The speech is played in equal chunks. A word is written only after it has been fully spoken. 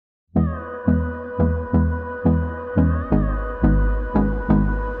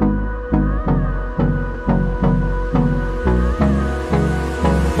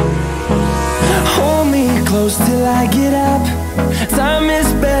close till I get up. Time is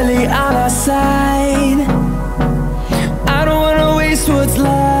barely on our side. I don't wanna waste what's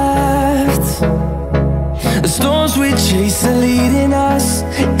left. The storms we chase are leading us,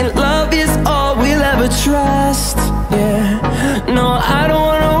 and love is all we'll ever trust. Yeah, no, I don't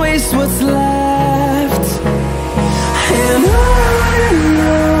wanna waste what's left. And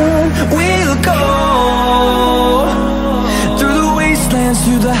on we'll go, through the wastelands,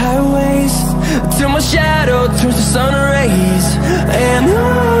 through the highways, till my shadow turns to sun rays. And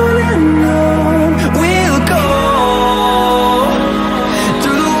on we'll go,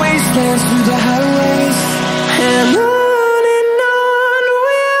 through the wastelands, through the highways, and on.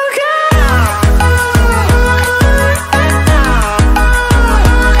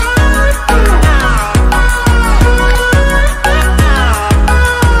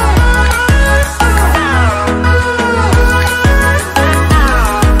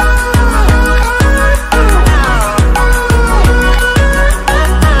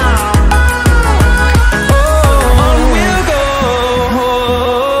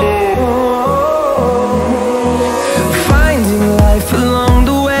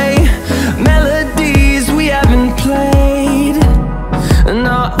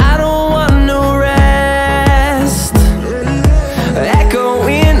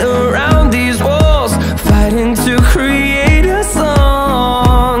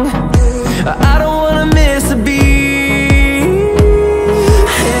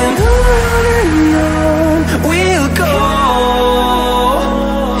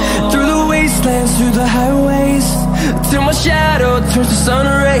 Through the highways, till my shadow turns to sun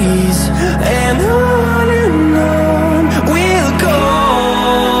rays. And on we'll go,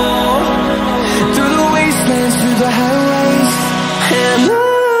 through the wastelands, through the highways, and on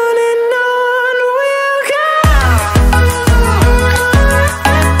we'll go.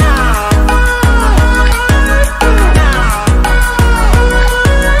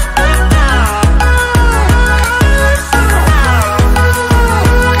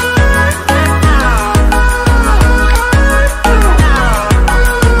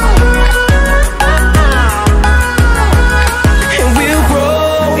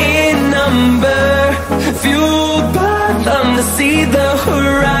 See the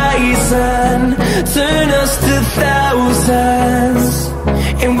horizon, turn us to thousands,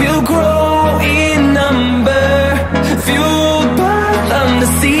 and we'll grow in number, fueled by them. To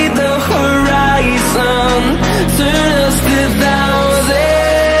see the horizon, turn us to thousands,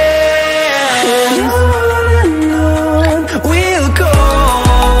 and on we'll go,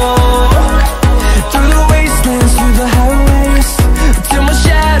 through the wastelands, through the highways, till my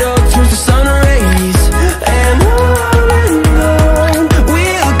shadow turns to sun rays. And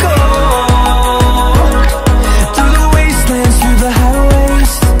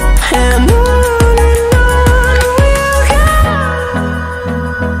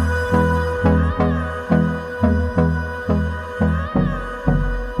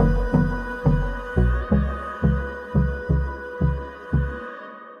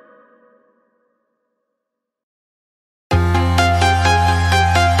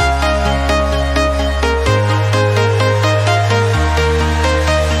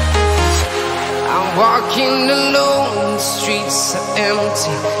walking alone, the streets are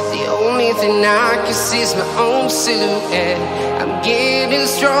empty. The only thing I can see is my own silhouette. I'm getting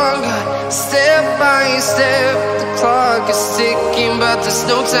stronger, step by step. The clock is ticking, but there's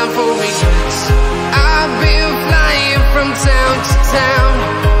no time for regrets. I've been flying from town to town,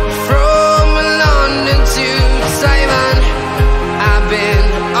 from London to Taiwan. I've been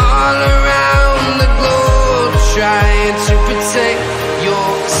all around the globe, trying to protect your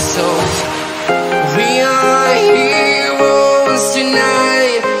soul. We are heroes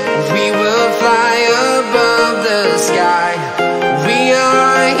tonight. We will fly above the sky. We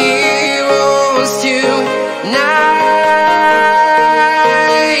are heroes tonight.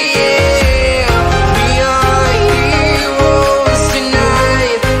 Yeah. We are heroes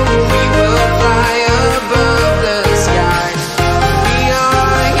tonight. We will fly above the sky. We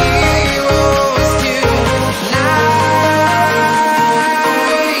are heroes tonight.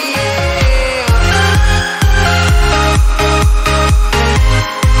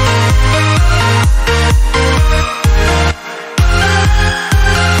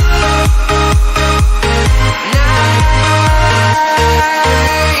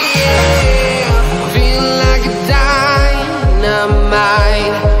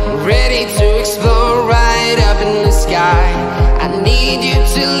 I need you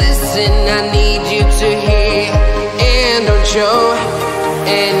to listen, I need you to hear, and don't show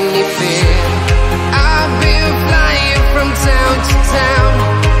any fear. I've been flying from town to town,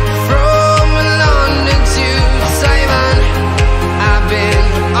 from London to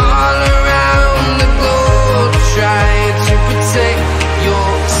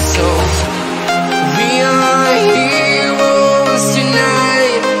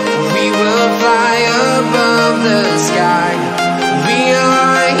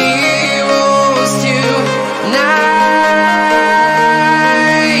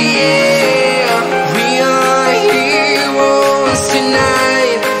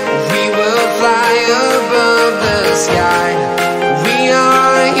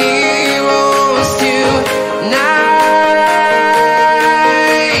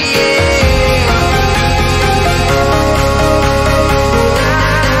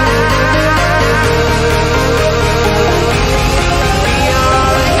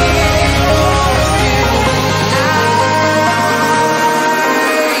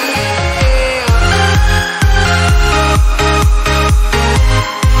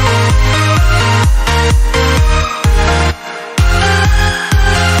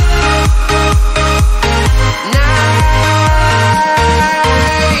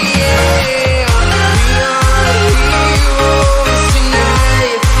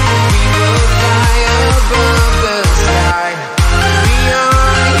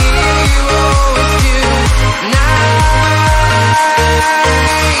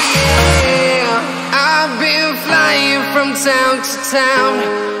town,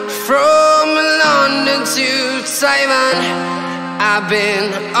 from London to Taiwan. I've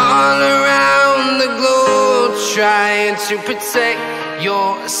been all around the globe trying to protect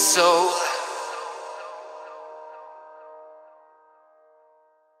your soul.